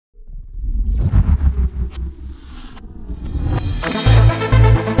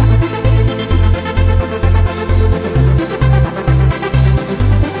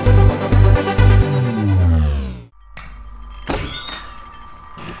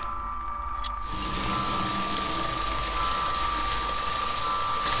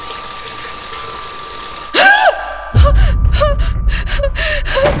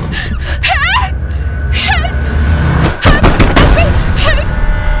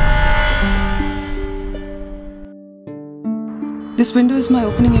This window is my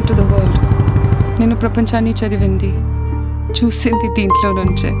opening in to the world. నేను ప్రపంచాన్ని చదివింది, చూసింది దీంట్లో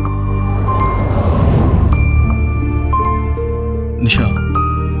నుంచే. నిషా,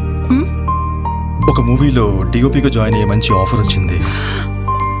 ఒక మూవీలో డిఓపిగా జాయిన్ అయ్యే మంచి ఆఫర్ వచ్చింది.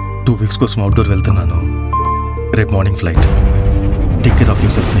 2 weeks కోసం అవుట్డోర్ వెళ్తున్నాను. రేపు morning flight. Take care of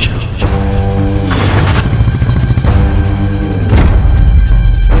your self Nisha.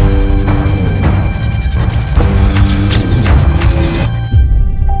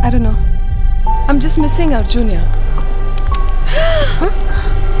 I don't know. I'm just missing our junior.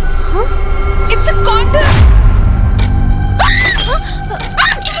 It's a condom!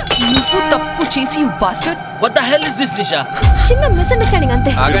 నువ్వు తప్పు చేసి you bastard. What the hell is this, Nisha? చిన్న మిస్అండర్స్టాండింగ్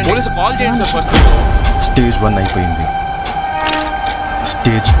అంతే. Police call చేయండి sir first. Stage 1 అయిపోయింది.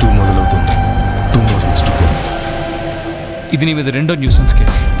 Stage 2 మొదలవుతుంది. 2 more weeks to go. ఇది నీ మీద రెండో న్యూసెన్స్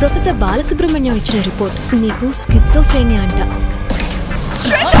కేస్. ప్రొఫెసర్ బాలసుబ్రహ్మణ్యం ఇచ్చిన రిపోర్ట్ నీకు స్కిజోఫ్రేనియా అంట.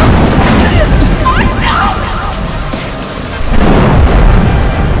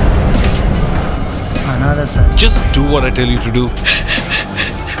 అనాథ sir. Just do what I tell you to do.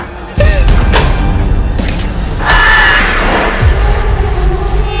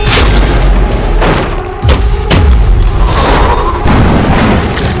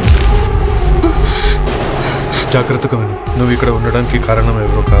 జాగ్రత్తగా విను. నువ్వు ఇక్కడ ఉండడానికి కారణం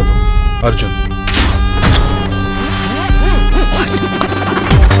ఎవరో కాదు, అర్జున్.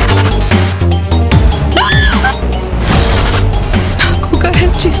 నాకు ఒక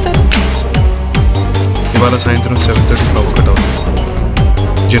హెల్ప్ చేస్తాను ప్లీజ్. ఇవాళ సాయంత్రం 7:30 క్లాక్ అవుతుంది.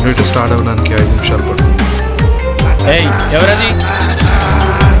 జనరేటర్ స్టార్ట్ అవ్వడానికి 5 నిమిషాలు పడుతుంది. ఎవరది?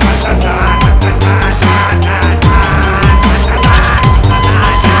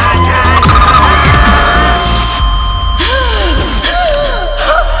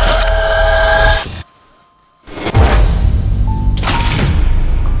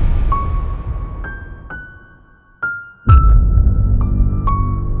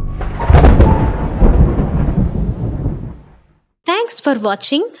 Thanks for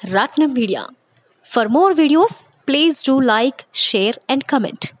watching Raatnam Media. For more videos, please do like, share and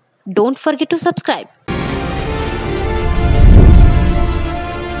comment. Don't forget to subscribe.